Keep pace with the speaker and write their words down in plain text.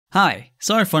Hi,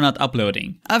 sorry for not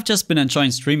uploading. I've just been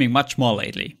enjoying streaming much more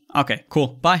lately. Okay, cool,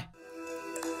 bye.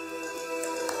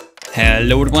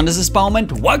 Hello everyone, this is Bauman.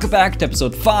 Welcome back to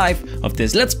episode 5 of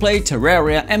this Let's Play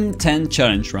Terraria M10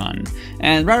 challenge run.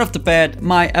 And right off the bat,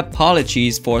 my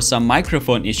apologies for some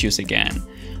microphone issues again.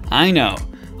 I know,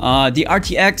 the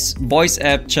RTX voice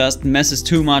app just messes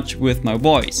too much with my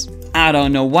voice. I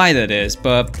don't know why that is,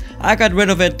 but I got rid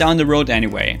of it down the road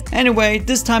anyway. Anyway,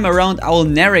 this time around I will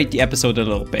narrate the episode a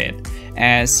little bit,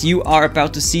 as you are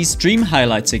about to see stream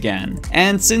highlights again.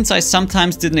 And since I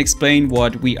sometimes didn't explain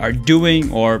what we are doing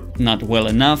or not well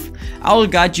enough, I will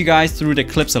guide you guys through the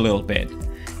clips a little bit.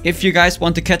 If you guys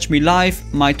want to catch me live,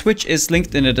 my Twitch is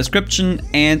linked in the description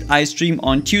and I stream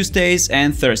on Tuesdays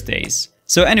and Thursdays.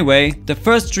 So anyway, the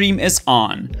first stream is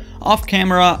on. Off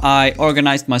camera I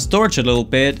organized my storage a little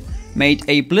bit, made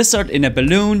a blizzard in a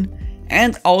balloon,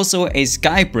 and also a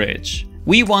sky bridge.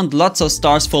 We want lots of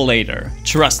stars for later,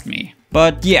 trust me.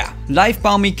 But yeah, Life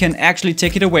Bounty can actually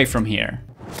take it away from here.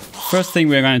 First thing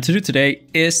we're going to do today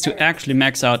is to actually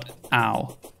max out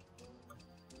ow.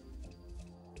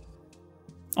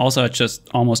 Also, I just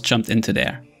almost jumped into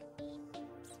there.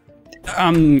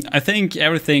 I think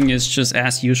everything is just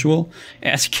as usual,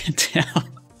 as you can tell.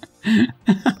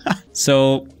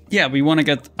 So yeah, we want to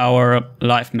get our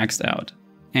life maxed out.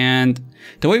 And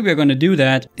the way we're going to do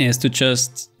that is to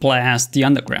just blast the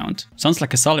underground. Sounds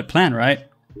like a solid plan, right?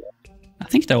 I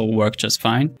think that will work just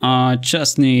fine.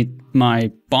 Just need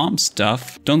my bomb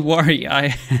stuff. Don't worry,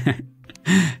 I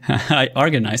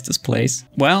organized this place.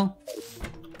 Well,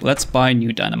 let's buy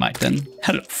new dynamite then.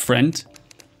 Hello, friend.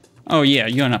 Oh yeah,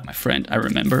 you're not my friend, I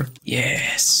remember.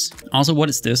 Yes. Also, what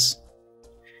is this?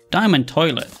 Diamond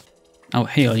toilet. Oh,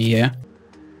 hell yeah.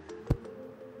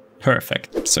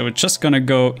 Perfect. So we're just gonna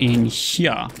go in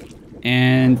here.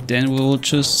 And then we'll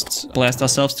just blast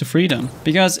ourselves to freedom.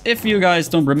 Because if you guys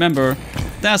don't remember,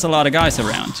 there's a lot of guys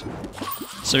around.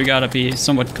 So we gotta be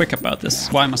somewhat quick about this.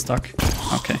 Why am I stuck?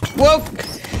 Okay. Whoa!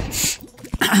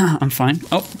 I'm fine.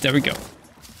 Oh, there we go.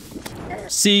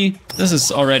 See, this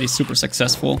is already super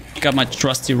successful. Got my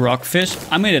trusty rockfish.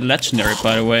 I made it legendary,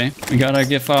 by the way. We gotta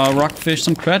give our rockfish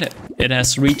some credit. It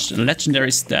has reached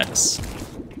legendary status.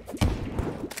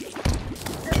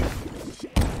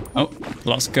 Oh,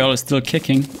 Lost Girl is still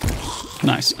kicking.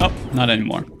 Nice. Oh, not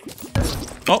anymore.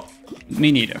 Oh,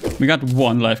 me neither. We got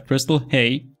one life crystal.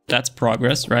 Hey, that's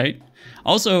progress, right?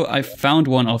 Also, I found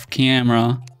one off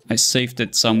camera. I saved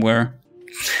it somewhere.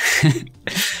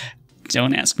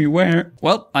 Don't ask me where.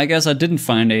 Well, I guess I didn't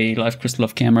find a life crystal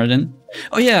off camera then.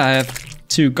 Oh yeah, I have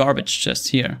 2 garbage chests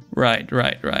here. Right.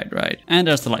 And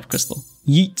there's the life crystal.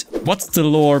 Yeet. What's the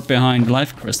lore behind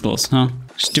life crystals, huh?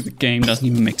 Stupid game, doesn't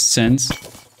even make sense.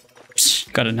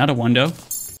 Got another one though.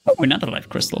 Oh, another life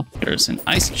crystal. There's an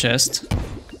ice chest.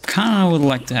 Kinda would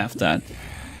like to have that.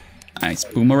 Ice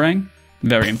boomerang.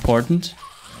 Very important.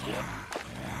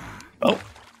 Oh.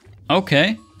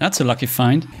 Okay. That's a lucky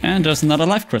find. And there's another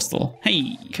life crystal.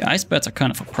 Hey, ice beds are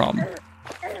kind of a problem.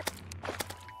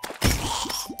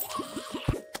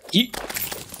 Yeet.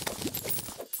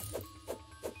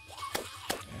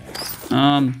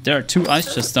 There are 2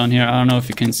 ice chests down here. I don't know if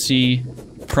you can see.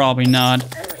 Probably not.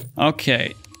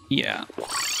 Okay, yeah.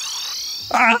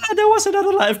 Ah, there was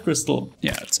another life crystal.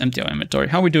 Yeah, let's empty our inventory.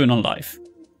 How are we doing on life?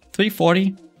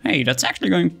 340? Hey, that's actually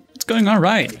going all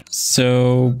right.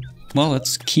 So, well,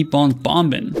 let's keep on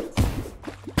bombing.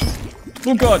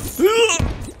 Oh god!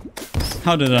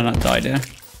 How did I not die there?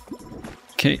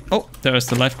 Okay, oh, there's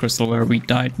the life crystal where we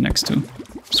died next to.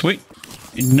 Sweet.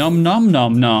 Nom nom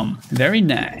nom nom. Very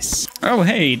nice. Oh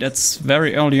hey, that's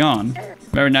very early on.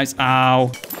 Very nice.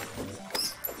 Ow.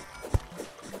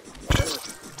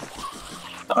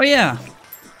 Oh yeah.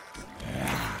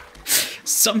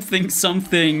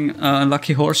 Something,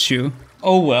 lucky horseshoe.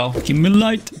 Oh well. Give me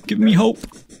light, give me hope.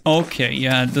 Okay,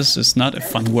 yeah, this is not a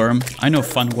fun worm. I know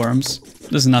fun worms.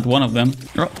 This is not one of them.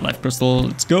 Oh, life crystal,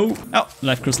 let's go. Oh,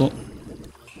 life crystal.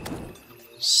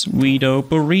 Sweeto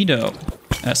burrito,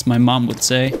 as my mom would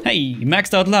say. Hey,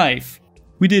 maxed out life.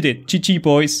 We did it, GG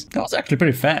boys. That was actually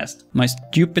pretty fast. My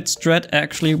stupid strat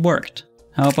actually worked.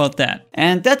 How about that?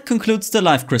 And that concludes the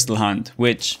life crystal hunt,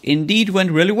 which indeed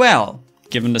went really well,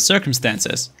 given the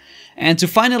circumstances. And to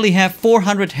finally have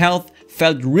 400 health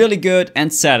felt really good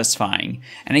and satisfying.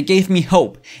 And it gave me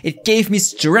hope. It gave me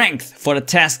strength for the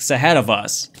tasks ahead of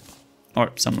us.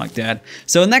 Or something like that.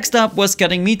 So next up was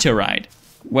getting meteorite.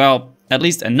 Well, at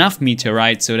least enough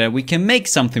meteorite so that we can make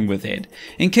something with it.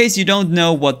 In case you don't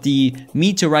know what the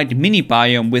meteorite mini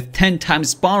biome with 10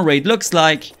 times spawn rate looks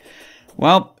like,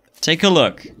 well, take a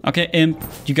look. Okay, Imp,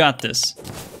 you got this.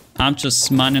 I'm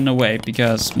just mining away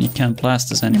because you can't blast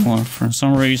this anymore for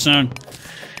some reason.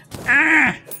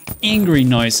 Ah! Angry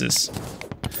noises.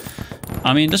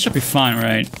 I mean, this should be fine,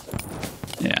 right?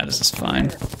 Yeah, this is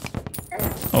fine.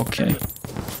 Okay.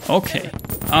 Okay.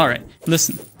 Alright,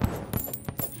 listen.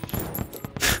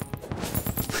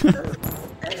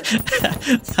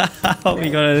 How are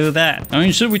we gonna do that? I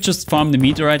mean, should we just farm the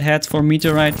meteorite heads for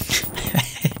meteorite?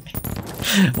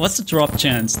 What's the drop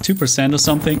chance? 2% or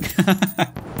something?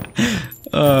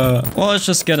 Well, let's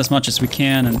just get as much as we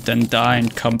can and then die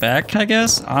and come back, I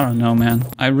guess? I don't know, man.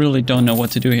 I really don't know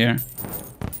what to do here.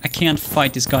 I can't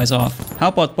fight these guys off. How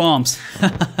about bombs?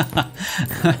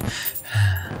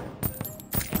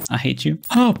 I hate you.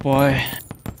 Oh boy.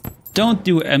 Don't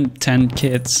do M10,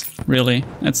 kids. Really,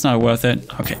 it's not worth it.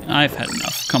 Okay, I've had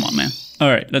enough. Come on, man. All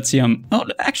right, let's see. Oh,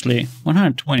 actually,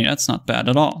 120. That's not bad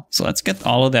at all. So let's get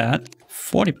all of that.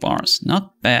 40 bars,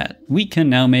 not bad. We can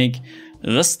now make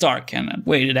the star cannon.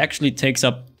 Wait, it actually takes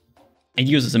up. It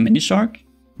uses a mini shark.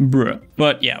 Bruh.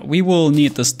 But yeah, we will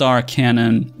need the star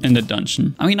cannon in the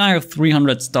dungeon. I mean, I have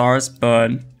 300 stars,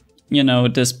 but you know,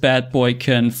 this bad boy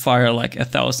can fire like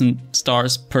 1,000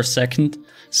 stars per second.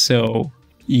 So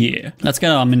yeah, let's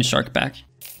get our mini shark back.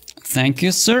 Thank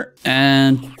you, sir.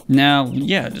 And now,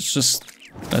 yeah, let's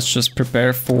just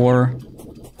prepare for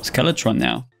Skeletron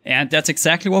now. And that's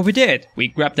exactly what we did. We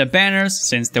grabbed the banners,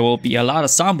 since there will be a lot of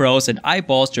sombros and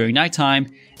eyeballs during nighttime,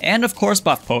 and of course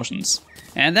buff potions.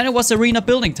 And then it was arena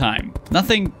building time.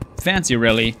 Nothing fancy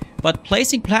really, but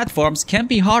placing platforms can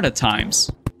be hard at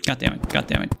times. God damn it, god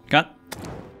damn it, god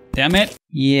damn it.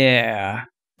 Yeah.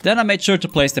 Then I made sure to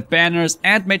place the banners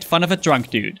and made fun of a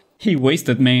drunk dude. He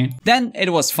wasted me. Then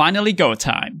it was finally go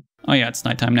time. Oh yeah, it's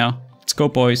nighttime now. Let's go,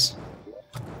 boys.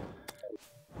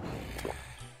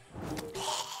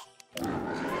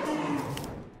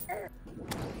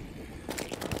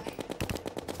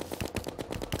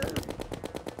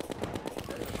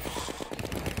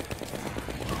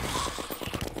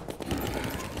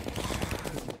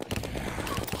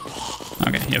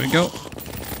 Okay, here we go.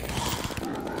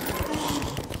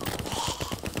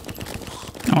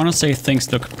 I want to say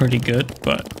things look pretty good,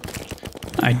 but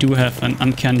I do have an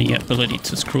uncanny ability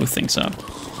to screw things up.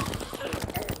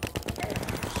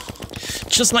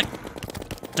 Just like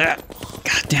that.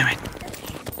 God damn it.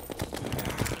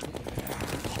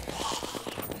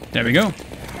 There we go.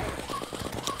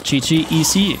 GG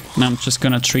easy. And I'm just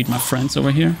gonna treat my friends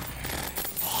over here.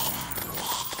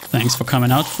 Thanks for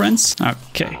coming out, friends.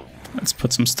 Okay, let's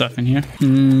put some stuff in here.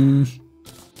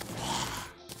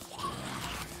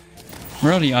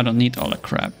 Really, I don't need all the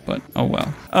crap, but oh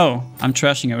well. Oh, I'm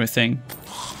trashing everything.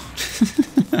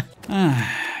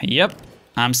 Yep.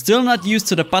 I'm still not used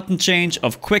to the button change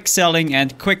of quick selling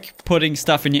and quick putting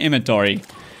stuff in your inventory.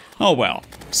 Oh well.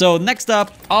 So next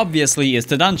up, obviously, is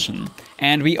the dungeon.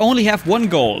 And we only have one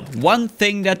goal, one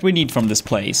thing that we need from this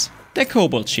place. The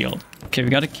Cobalt Shield. Okay,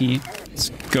 we got a key. Let's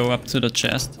go up to the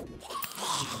chest.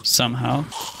 Somehow.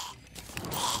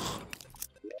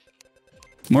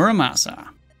 Muramasa.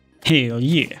 Hell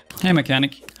yeah. Hey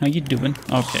mechanic, how you doing?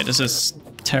 Okay, this is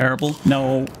terrible.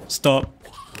 No, stop.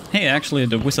 Hey, actually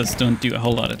the wizards don't do a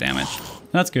whole lot of damage.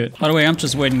 That's good. By the way, I'm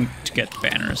just waiting to get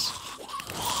banners.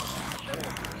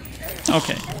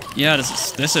 Okay, yeah,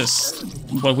 this is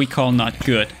what we call not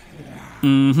good.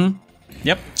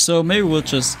 Yep, so maybe we'll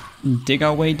just dig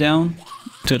our way down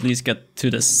to at least get to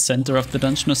the center of the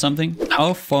dungeon or something.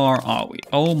 How far are we?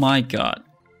 Oh my god.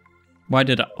 Why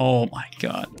did I? Oh my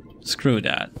god. Screw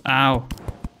that. Ow.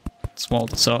 Let's wall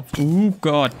this off. Oh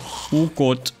god. Oh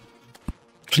god.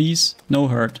 Please, no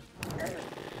hurt.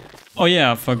 Oh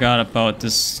yeah, I forgot about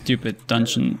this stupid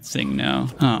dungeon thing now.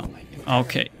 Oh,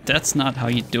 okay. That's not how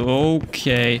you do.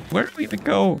 Okay. Where do we even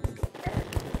go?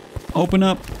 Open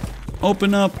up.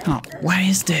 Open up. Oh, where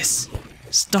is this?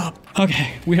 Stop.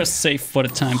 Okay, we are safe for the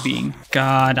time being.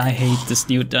 God, I hate this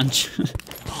new dungeon.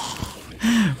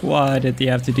 Why did they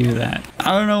have to do that?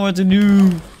 I don't know what to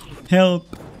do.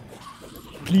 Help.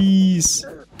 Please.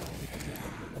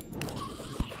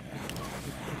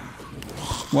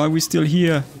 Why are we still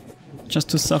here? Just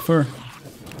to suffer.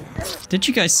 Did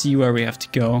you guys see where we have to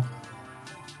go?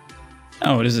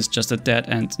 Oh, this is just a dead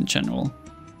end in general.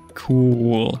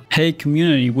 Cool. Hey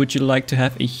community, would you like to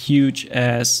have a huge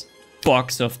ass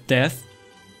box of death?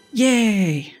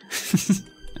 Yay!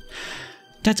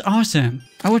 That's awesome.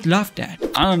 I would love that.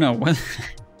 I don't know.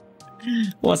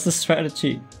 What's the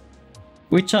strategy?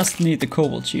 We just need the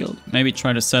Cobalt Shield. Maybe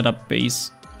try to set up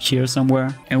base here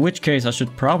somewhere. In which case I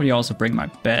should probably also bring my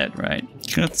bed, right?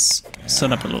 Let's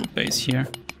set up a little base here.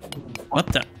 What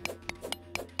the?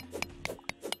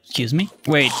 Excuse me?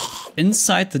 Wait,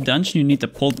 inside the dungeon you need to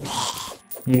pull...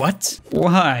 What?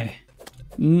 Why?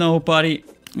 Nobody...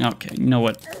 Okay, you know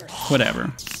what?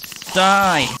 Whatever.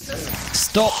 Die!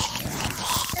 Stop!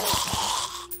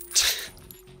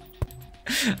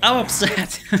 I'm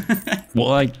upset.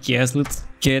 Well, I guess let's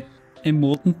get a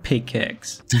molten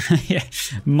pickaxe. Yeah,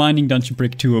 mining dungeon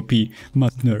brick 2 OP.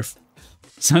 Must nerf.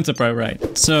 Sounds about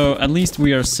right. So at least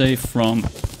we are safe from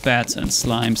bats and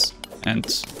slimes and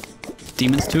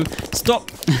demons too. Stop!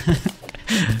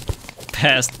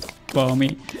 Past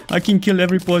Baumi. I can kill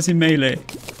every boss in melee.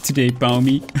 Today,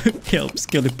 Baumi. Help,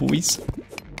 Skelebois.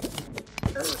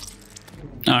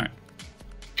 Alright.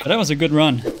 But that was a good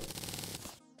run.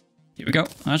 Here we go.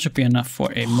 That should be enough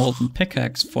for a molten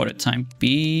pickaxe for the time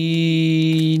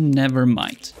being. Never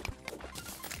mind.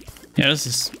 Yeah, this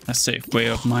is a safe way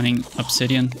of mining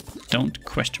obsidian. Don't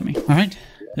question me. Alright,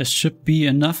 this should be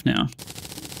enough now.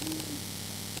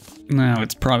 No,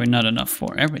 it's probably not enough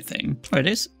for everything. Oh, it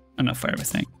is enough for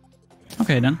everything.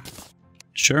 Okay then.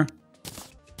 Sure.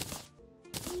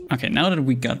 Okay, now that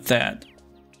we got that,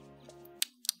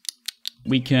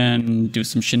 we can do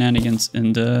some shenanigans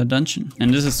in the dungeon.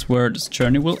 And this is where this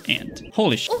journey will end.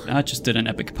 Holy shit, I just did an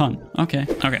epic pun. Okay,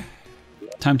 okay.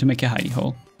 Time to make a hidey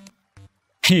hole.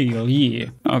 Hell yeah.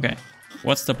 Okay,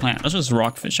 what's the plan? Let's just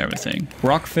rockfish everything.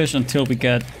 Rockfish until we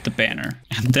get the banner.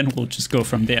 And then we'll just go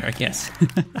from there, I guess.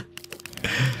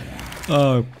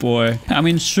 Oh boy. I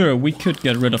mean, sure, we could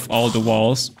get rid of all the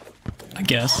walls, I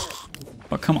guess.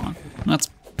 But come on, that's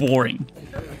boring.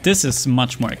 This is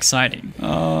much more exciting.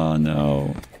 Oh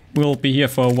no. We'll be here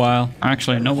for a while.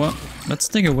 Actually, you know what? Let's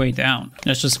dig a way down.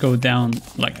 Let's just go down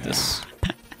like this.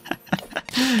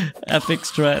 Epic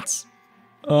strats.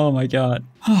 Oh my god.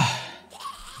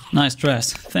 Nice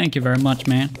dress. Thank you very much,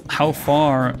 man. How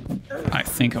far? I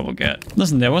think I will get.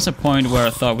 Listen, there was a point where I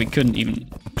thought we couldn't even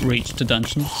reach the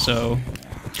dungeon, so...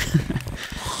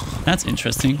 That's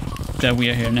interesting that we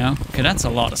are here now. Okay, that's a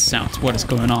lot of sounds. What is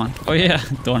going on? Oh yeah,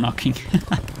 door knocking.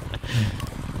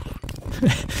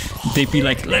 They'd be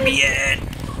like, let me in!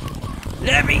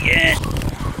 Let me in!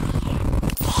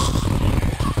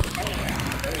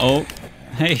 Oh,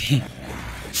 hey.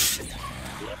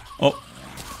 Oh,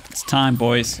 it's time,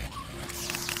 boys.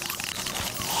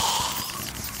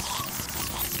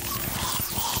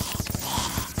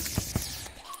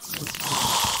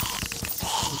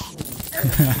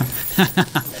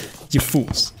 You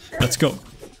fools. Let's go.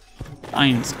 I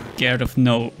ain't scared of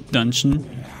no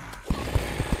dungeon.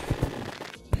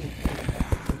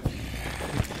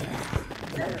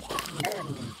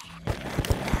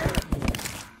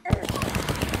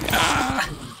 Ah!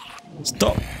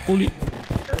 Stop, bully.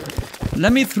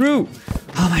 Let me through.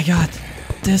 Oh my god.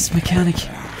 This mechanic.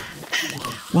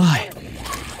 Why?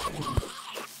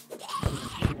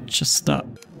 Just stop.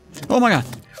 Oh my god.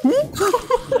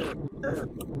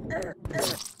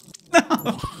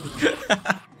 No!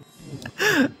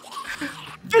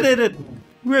 We did it!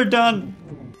 We're done!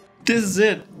 This is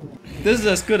it! This is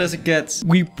as good as it gets.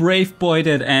 We brave boyed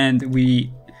it and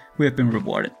we have been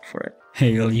rewarded for it.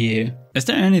 Hell yeah. Is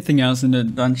there anything else in the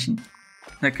dungeon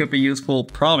that could be useful?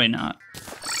 Probably not.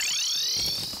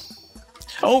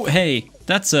 Oh hey!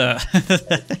 That's a...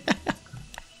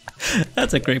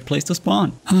 That's a great place to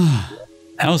spawn.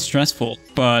 That was stressful,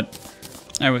 but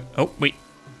I would... Oh, wait.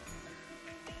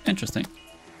 Interesting.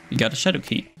 You got a shadow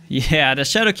key. Yeah, the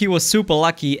shadow key was super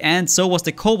lucky, and so was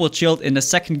the cobalt shield in the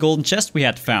second golden chest we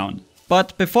had found.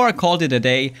 But before I called it a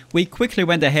day, we quickly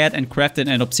went ahead and crafted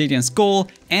an obsidian skull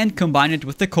and combined it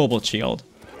with the cobalt shield.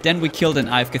 Then we killed an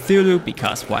Eye of Cthulhu,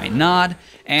 because why not?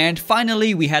 And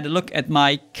finally we had a look at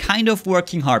my kind of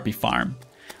working harpy farm.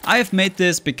 I have made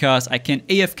this because I can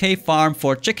AFK farm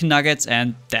for chicken nuggets,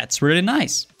 and that's really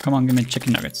nice. Come on, give me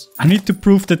chicken nuggets. I need to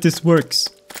prove that this works.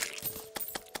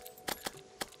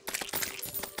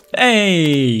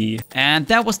 Hey! And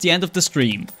that was the end of the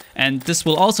stream. And this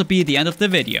will also be the end of the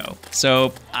video.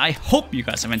 So I hope you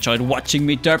guys have enjoyed watching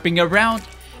me derping around.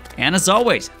 And as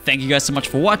always, thank you guys so much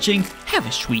for watching. Have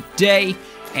a sweet day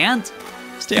and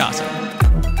stay awesome.